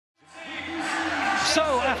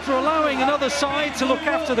So, after allowing another side to look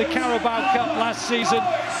after the Carabao Cup last season,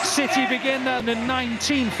 City begin the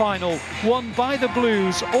 19 final, won by the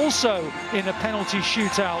Blues, also in a penalty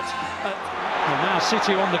shootout. Well, now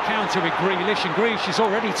City are on the counter with Grealish, and Grealish is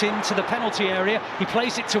already into the penalty area. He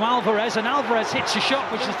plays it to Alvarez, and Alvarez hits a shot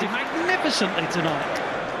which is magnificently tonight.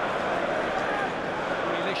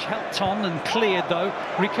 Helped on and cleared though.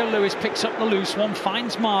 Rico Lewis picks up the loose one,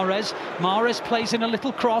 finds Mahrez. Mahrez plays in a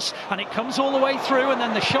little cross and it comes all the way through, and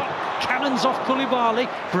then the shot cannons off Koulibaly,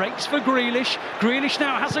 breaks for Grealish. Grealish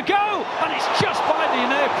now has a go and it's just by the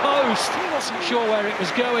near post. He wasn't sure where it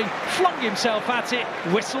was going, flung himself at it,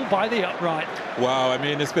 whistled by the upright. Wow, I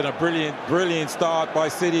mean, it's been a brilliant start by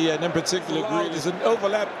City, and in particular Grealish. There's an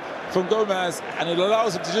overlap from Gomez and it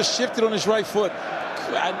allows him to just shift it on his right foot.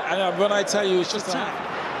 And when I tell you, it's just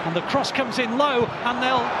and the cross comes in low and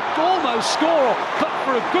they'll almost score, but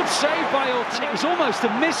for a good save by Ortega. It was almost a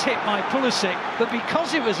miss-hit by Pulisic, but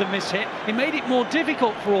because it was a miss-hit, it made it more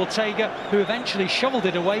difficult for Ortega, who eventually shoveled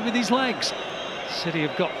it away with his legs. City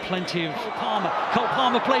have got plenty of Cole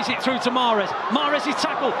Palmer plays it through to Mahrez. Mahrez is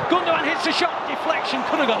tackled. Gundogan hits a shot. Deflection,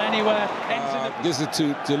 could have gone anywhere. Gives it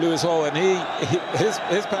to Lewis Hall, and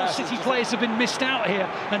his pass. City players have been missed out here,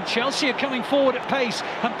 and Chelsea are coming forward at pace.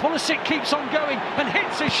 And Pulisic keeps on going and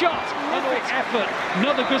hits a shot. Another effort.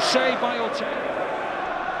 Another good save by Ortega.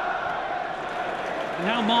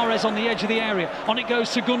 Now Mahrez on the edge of the area. On it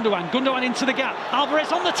goes to Gundogan. Gundogan into the gap.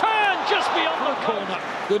 Alvarez on the turn, just beyond the corner.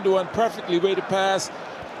 Gundogan perfectly weighted pass,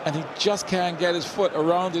 and he just can't get his foot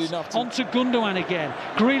around it enough. On to Gundogan again.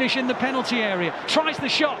 Grealish in the penalty area. Tries the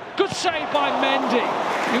shot. Good save by Mendí.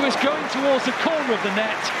 He was going towards the corner of the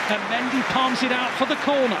net, and Mendí palms it out for the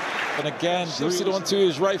corner. And again, lifts it onto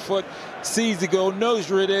his right foot, sees the goal, knows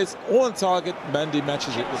where it is, on target. Mendí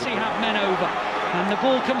matches it. Chelsea have men over. And the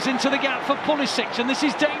ball comes into the gap for Pulisic, and this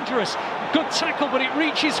is dangerous. Good tackle, but it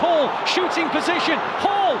reaches Hall. Shooting position.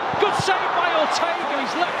 Hall, good save by Ortega.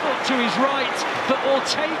 His left foot to his right, but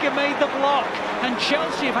Ortega made the block, and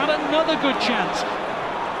Chelsea have had another good chance.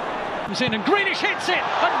 Comes in, and Grealish hits it,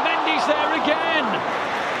 and Mendy's there again.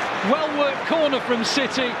 Well-worked corner from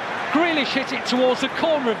City. Grealish hit it towards the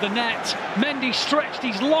corner of the net. Mendí stretched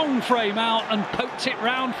his long frame out and poked it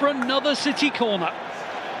round for another City corner.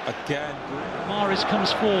 Again, Mahrez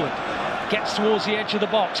comes forward, gets towards the edge of the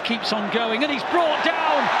box, keeps on going, and he's brought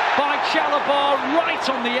down by Chalobah right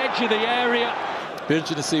on the edge of the area. Be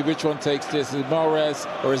interesting to see which one takes this. Is it Mahrez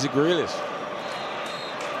or is it Grealish?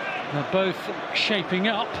 They're both shaping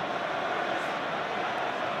up.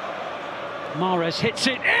 Mahrez hits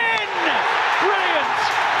it in! Brilliant!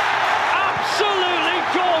 Absolutely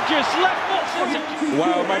gorgeous! Left foot.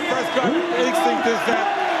 Wow, my first gut instinct is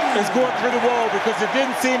that it's going through the wall, because it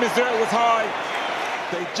didn't seem as though it was high.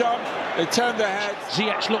 They jumped, they turned their heads.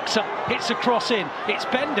 Ziyech looks up, hits a cross in, it's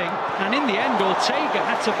bending, and in the end Ortega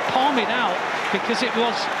had to palm it out, because it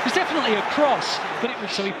was definitely a cross, but it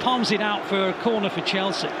was, so he palms it out for a corner for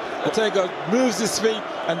Chelsea. Ortega moves his feet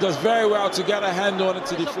and does very well to get a hand on it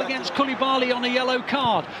to deflect. Up against Koulibaly on a yellow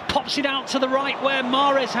card, pops it out to the right where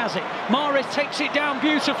Mahrez has it. Mahrez takes it down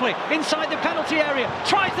beautifully inside the penalty area,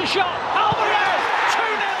 tries the shot, Alvarez,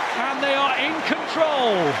 2-0, and they are in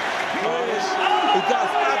control. He does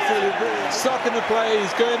absolutely brilliant. Stuck in the play,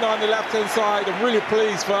 he's going down the left-hand side. I'm really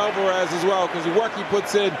pleased for Alvarez as well, because the work he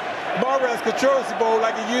puts in. Mahrez controls the ball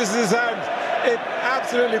like he uses his hands. It's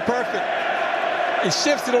absolutely perfect. He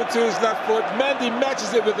shifts it onto his left foot. Mendí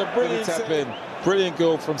matches it with a brilliant tap-in. Brilliant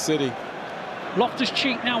goal from City.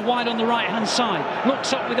 Loftus-Cheek now wide on the right-hand side,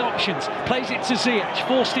 looks up with options, plays it to Ziyech,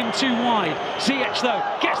 forced him too wide. Ziyech, though,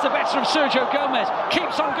 gets the better of Sergio Gomez,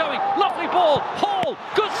 keeps on going, lovely ball, Hall,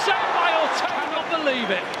 good save by Ortega, cannot believe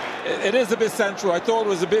it. It is a bit central. I thought it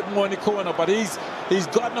was a bit more in the corner, but he's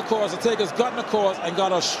gotten across. Ortega's gotten across and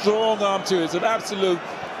got a strong arm to it. It's an absolute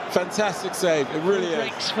fantastic save. It really is.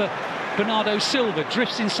 Breaks for Bernardo Silva,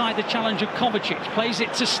 drifts inside the challenge of Kovacic, plays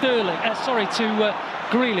it to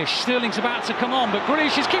Grealish. Sterling's about to come on, but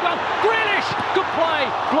Grealish is keep on. Grealish, good play,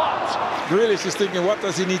 blocked. Grealish is thinking, what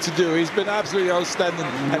does he need to do? He's been absolutely outstanding,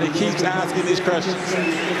 and he keeps asking these questions.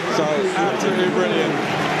 So absolutely brilliant.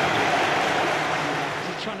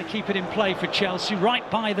 He's trying to keep it in play for Chelsea, right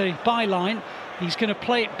by the byline. He's going to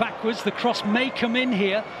play it backwards. The cross may come in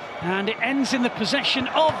here, and it ends in the possession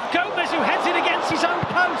of Gomez, who heads it against his own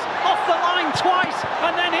post, off the line twice,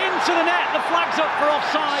 and then into the net. The flag's up for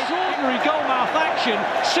offside. Extraordinary goal-mouth action.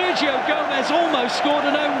 Sergio Gomez almost scored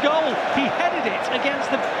an own goal. He headed it against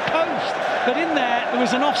the post, but in there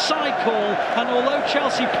was an offside call, and although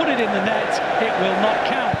Chelsea put it in the net, it will not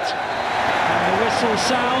count. And the whistle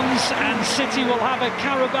sounds, and City will have a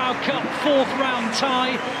Carabao Cup fourth round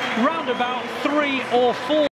tie, round about 3 or 4.